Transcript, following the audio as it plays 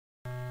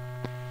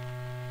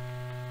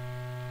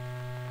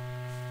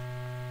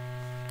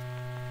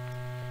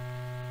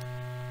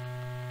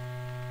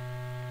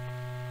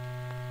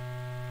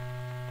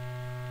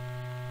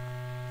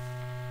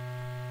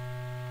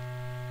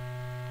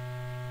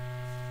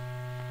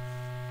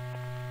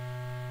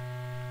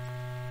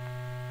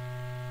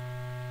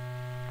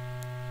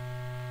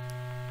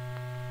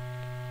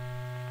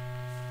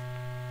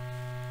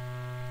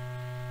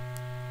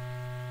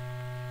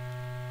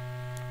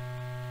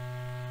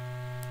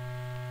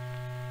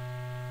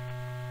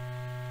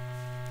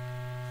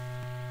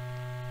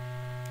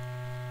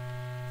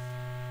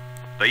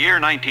The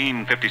year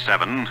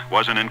 1957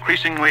 was an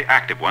increasingly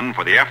active one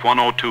for the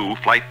F-102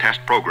 flight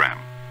test program.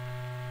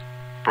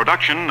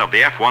 Production of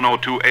the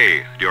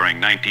F-102A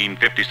during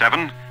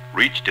 1957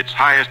 reached its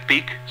highest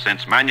peak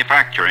since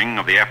manufacturing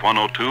of the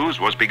F-102s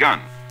was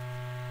begun.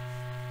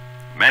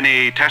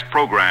 Many test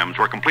programs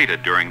were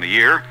completed during the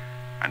year,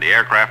 and the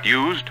aircraft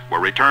used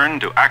were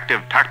returned to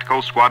active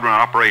tactical squadron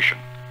operation.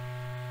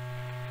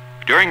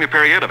 During the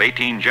period of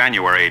 18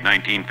 January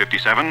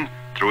 1957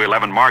 through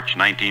 11 March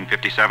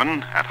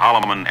 1957 at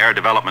Holloman Air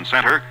Development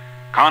Center,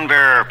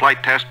 Convair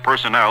flight test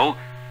personnel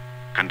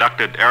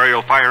conducted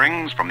aerial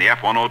firings from the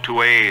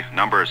F-102A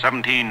number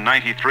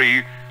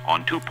 1793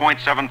 on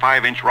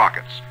 2.75-inch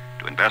rockets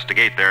to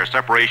investigate their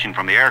separation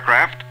from the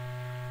aircraft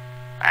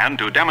and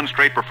to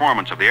demonstrate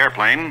performance of the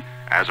airplane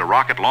as a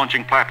rocket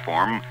launching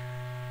platform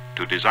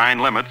to design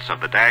limits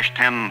of the Dash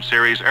 10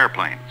 series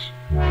airplanes.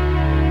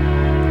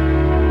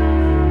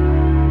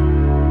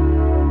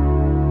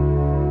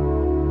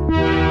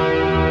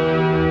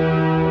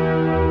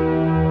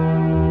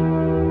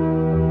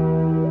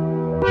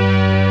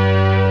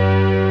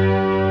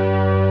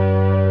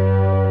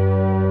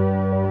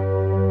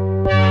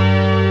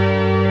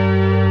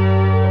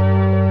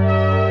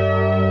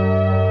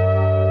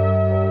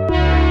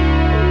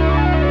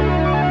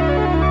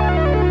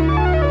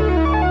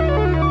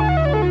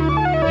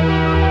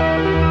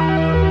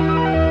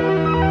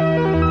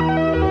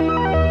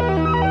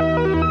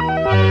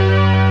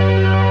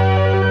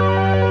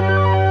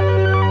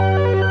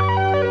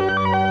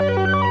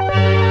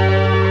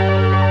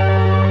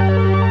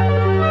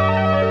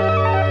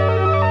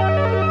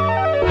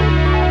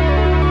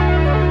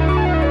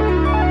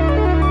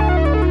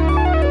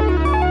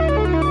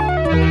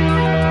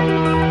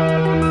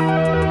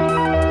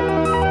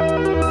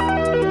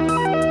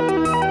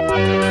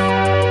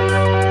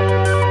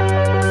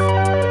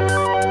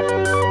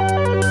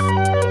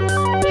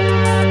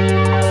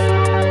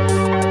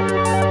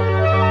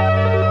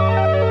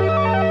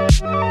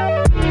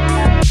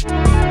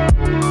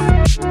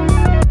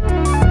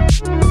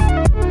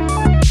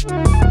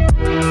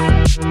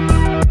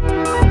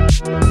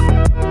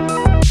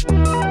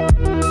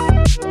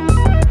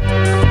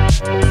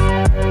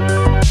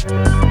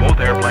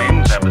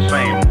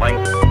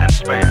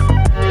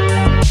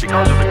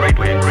 Because of the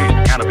greatly increased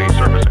canopy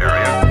surface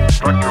area,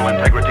 structural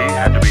integrity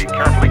had to be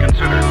carefully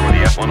considered for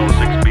the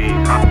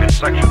F-106B cockpit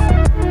section.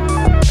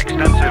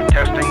 Extensive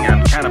testing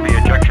and canopy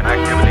ejection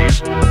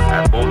activities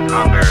at both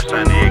Convair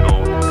San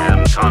Diego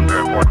and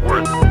Convair Fort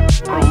Worth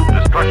proved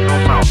the structural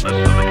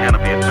soundness of the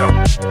canopy itself.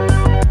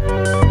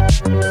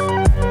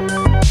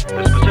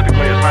 The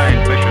specifically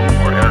assigned mission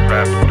for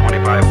aircraft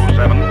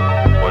 2507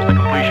 was the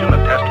completion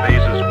of test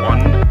phases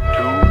 1, 2,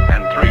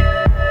 and 3.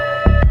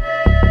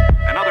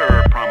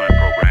 Another prominent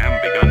program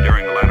begun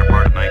during the latter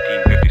part of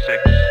 1956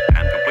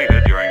 and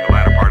completed during the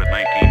latter part of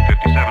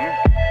 1957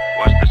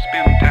 was the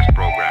spin test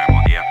program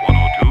on the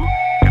F-102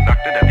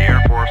 conducted at the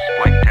Air Force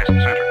Flight Test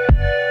Center.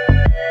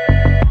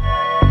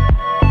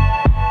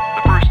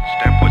 The first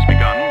step was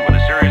begun with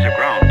a series of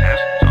ground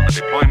tests on the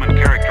deployment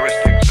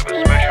characteristics of a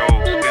special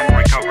spin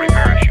recovery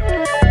parachute.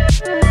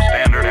 The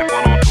standard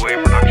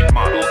F-102A production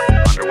model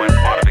underwent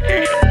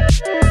modification.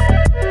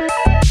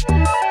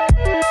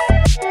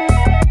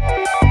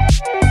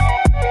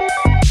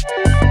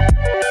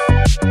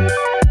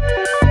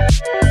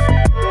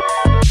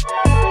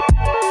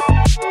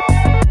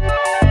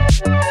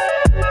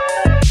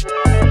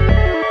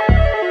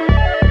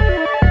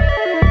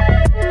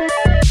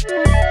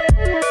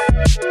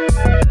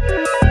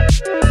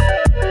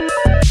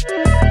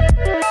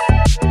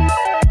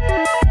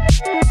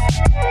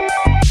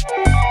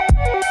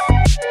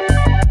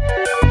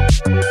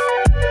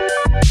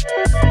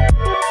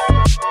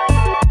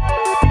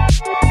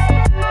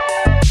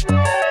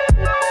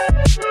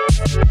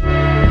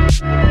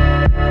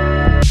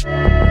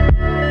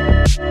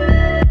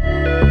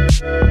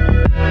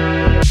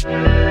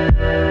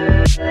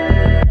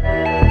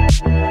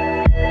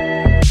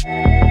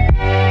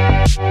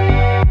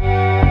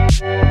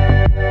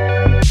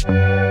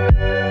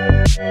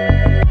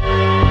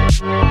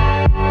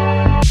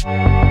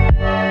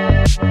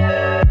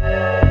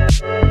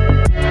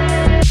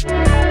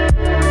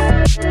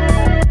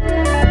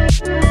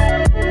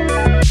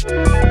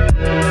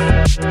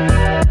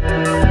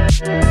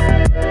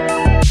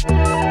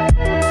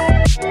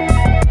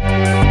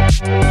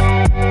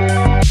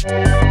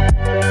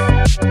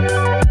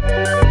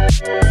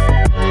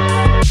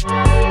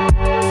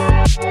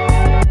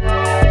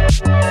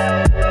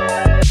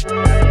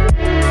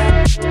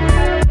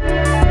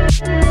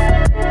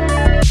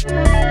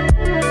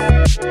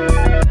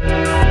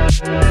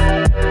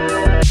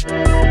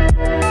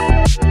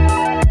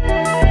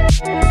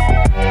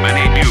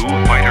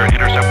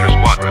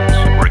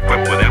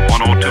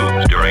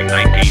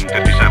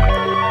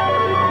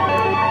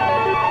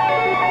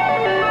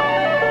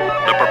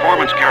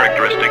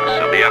 Characteristics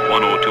of the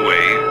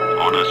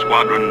F-102A on a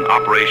squadron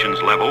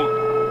operations level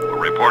were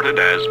reported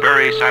as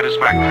very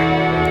satisfactory,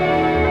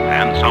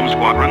 and some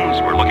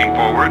squadrons were looking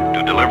forward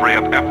to delivery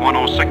of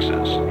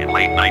F-106s in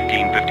late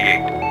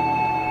 1958.